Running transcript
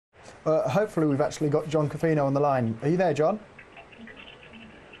Hopefully we've actually got John Coffino on the line. Are you there, John?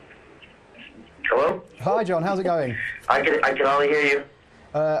 Hello? Hi, John. How's it going? I can only hear you.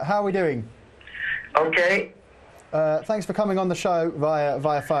 How are we doing? Okay. Thanks for coming on the show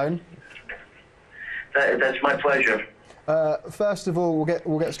via phone. That's my pleasure. First of all,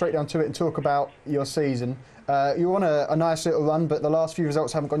 we'll get straight down to it and talk about your season. You're on a nice little run, but the last few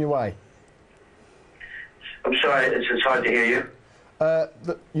results haven't gone your way. I'm sorry, it's hard to hear you.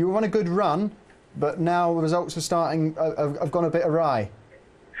 You were on a good run, but now the results are starting have gone a bit awry.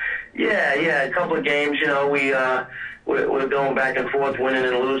 Yeah, a couple of games. You know, we're going back and forth, winning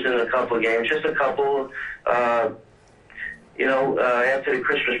and losing a couple of games. Just a couple. After the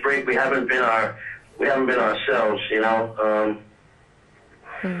Christmas break, we haven't been ourselves. You know.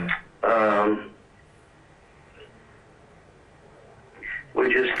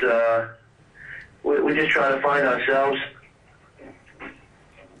 We're just trying to find ourselves.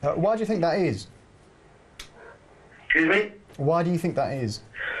 Why do you think that is? Excuse me? Why do you think that is?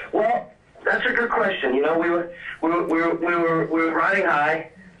 Well, that's a good question. You know, we were riding high,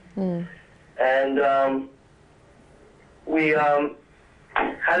 and we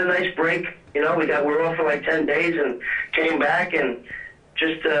had a nice break. You know, we were off for like 10 days and came back, and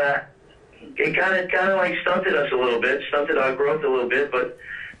just it kind of like stunted us a little bit, stunted our growth a little bit. But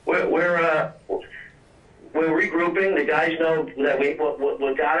we're regrouping. The guys know that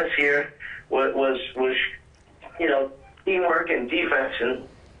what got us here was you know, teamwork and defense, and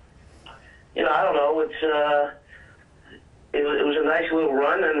you know, I don't know. It was a nice little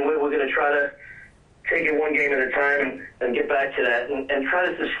run, and we're going to try to take it one game at a time and get back to that, and try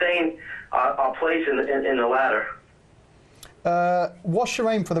to sustain our place in the ladder. What's your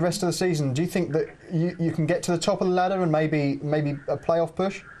aim for the rest of the season? Do you think that you can get to the top of the ladder and maybe a playoff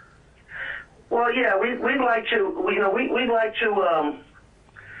push? Well, yeah, we'd like to. We'd like to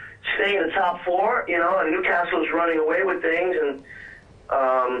stay in the top four. You know, and Newcastle's running away with things, and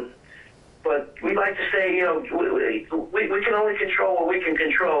but we'd like to stay. You know, we can only control what we can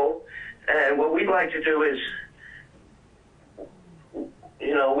control, and what we'd like to do is,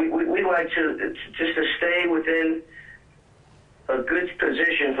 you know, we'd like to just to stay within a good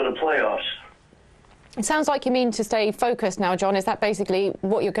position for the playoffs. It sounds like you mean to stay focused now, John. Is that basically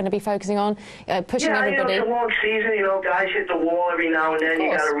what you're going to be focusing on, pushing everybody? Yeah, you know, it's a long season. You know, guys hit the wall every now and then.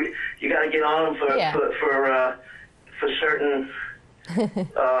 You got to get on them for certain,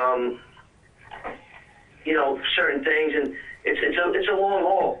 you know, certain things, and it's a long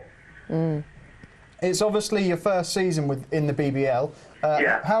haul. It's obviously your first season in the BBL.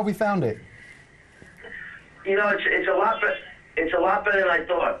 Yeah. How have we found it? You know, it's a lot better. It's a lot better than I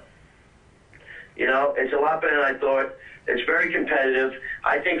thought. You know, it's a lot better than I thought. It's very competitive.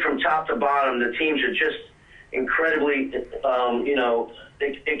 I think from top to bottom, the teams are just incredibly. You know,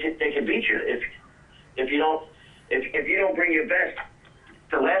 they can beat you if you don't bring your best.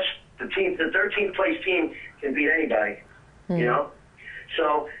 The 13th place team can beat anybody. You know,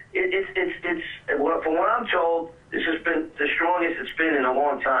 so it's from what I'm told, this has been the strongest it's been in a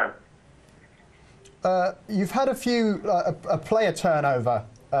long time. You've had a player turnover,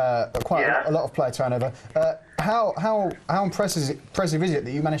 quite a lot of player turnover. How impressive is it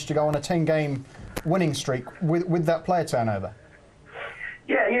that you managed to go on a 10-game winning streak with that player turnover?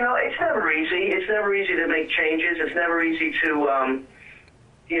 Yeah, you know, it's never easy. It's never easy to make changes. It's never easy to,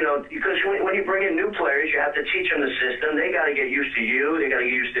 you know, because when you bring in new players, you have to teach them the system. They got to get used to you. They got to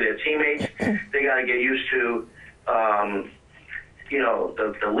get used to their teammates. They got to get used to, you know,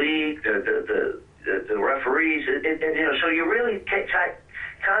 the league, the referees. You know, so you really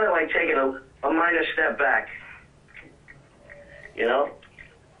kind of like taking a minor step back. You know,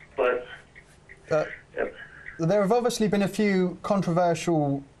 but. There have obviously been a few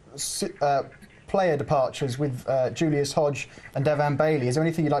controversial player departures with Julius Hodge and Devan Bailey. Is there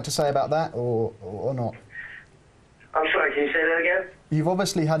anything you'd like to say about that, or not? I'm sorry, can you say that again? You've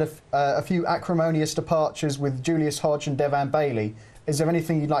obviously had a few acrimonious departures with Julius Hodge and Devan Bailey. Is there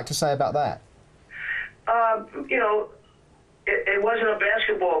anything you'd like to say about that? You know, it wasn't a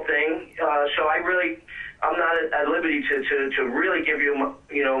basketball thing, so I'm not at liberty to really give you,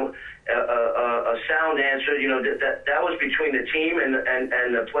 you know, a sound answer. You know, that was between the team and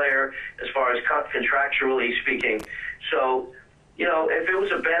the player as far as contractually speaking. So, you know, if it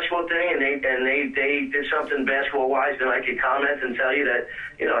was a basketball thing and they did something basketball wise, then I could comment and tell you that,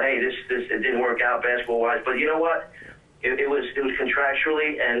 you know, hey, this it didn't work out basketball wise. But you know what? It was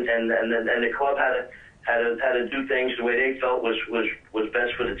contractually, and the club had to do things the way they felt was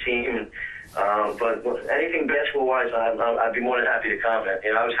best for the team. But anything basketball-wise, I'd be more than happy to comment.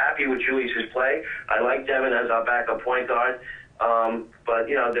 You know, I was happy with Julius's play. I like Devin as our backup point guard. But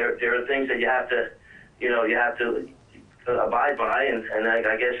you know, there are things that you have to, you have to abide by, and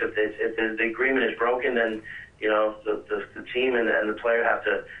I guess if the agreement is broken, then you know the team and the player have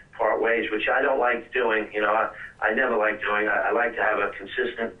to part ways, which I don't like doing. You know, I never like doing. I like to have a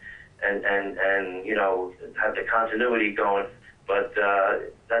consistent and you know, have the continuity going. But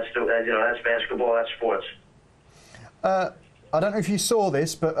that's basketball, that's sports. I don't know if you saw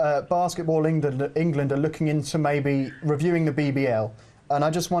this, but Basketball England are looking into maybe reviewing the BBL, and I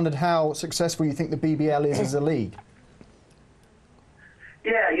just wondered how successful you think the BBL is as a league.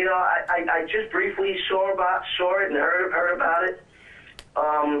 Yeah, you know, I just briefly saw it and heard about it.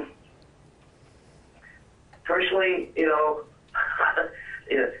 Personally, you know,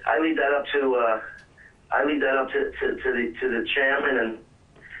 I leave that up to the chairman and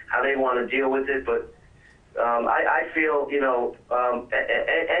how they want to deal with it. But I feel, you know,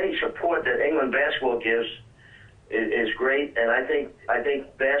 any support that England basketball gives is great, and I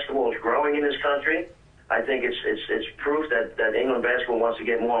think basketball is growing in this country. I think it's proof that England basketball wants to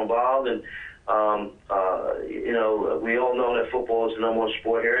get more involved, and you know, we all know that football is the number one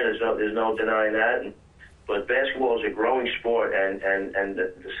sport here. There's no denying that. But basketball is a growing sport, and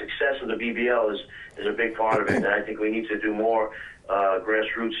the success of the BBL is a big part of it. And I think we need to do more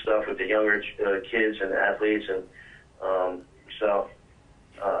grassroots stuff with the younger kids and athletes, and so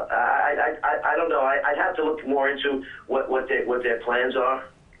I don't know. I'd have to look more into what their plans are.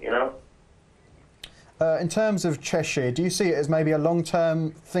 You know. In terms of Cheshire, do you see it as maybe a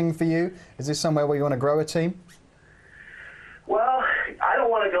long-term thing for you? Is this somewhere where you want to grow a team? Well, I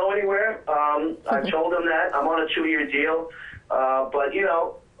don't want to go anywhere. I've told them that I'm on a 2-year deal, but you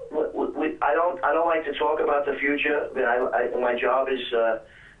know, I don't like to talk about the future. My job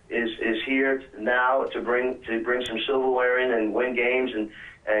is here now to bring some silverware in and win games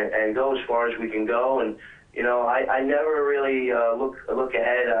and go as far as we can go. And you know, I never really look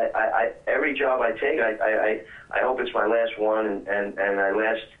ahead. Every job I take, I hope it's my last one and I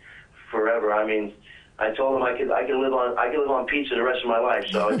last forever. I mean, I told them I could live on pizza the rest of my life,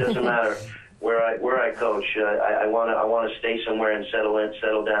 so it doesn't matter where I coach. I want to stay somewhere and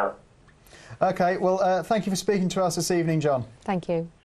settle down. Okay, well, thank you for speaking to us this evening, John. Thank you.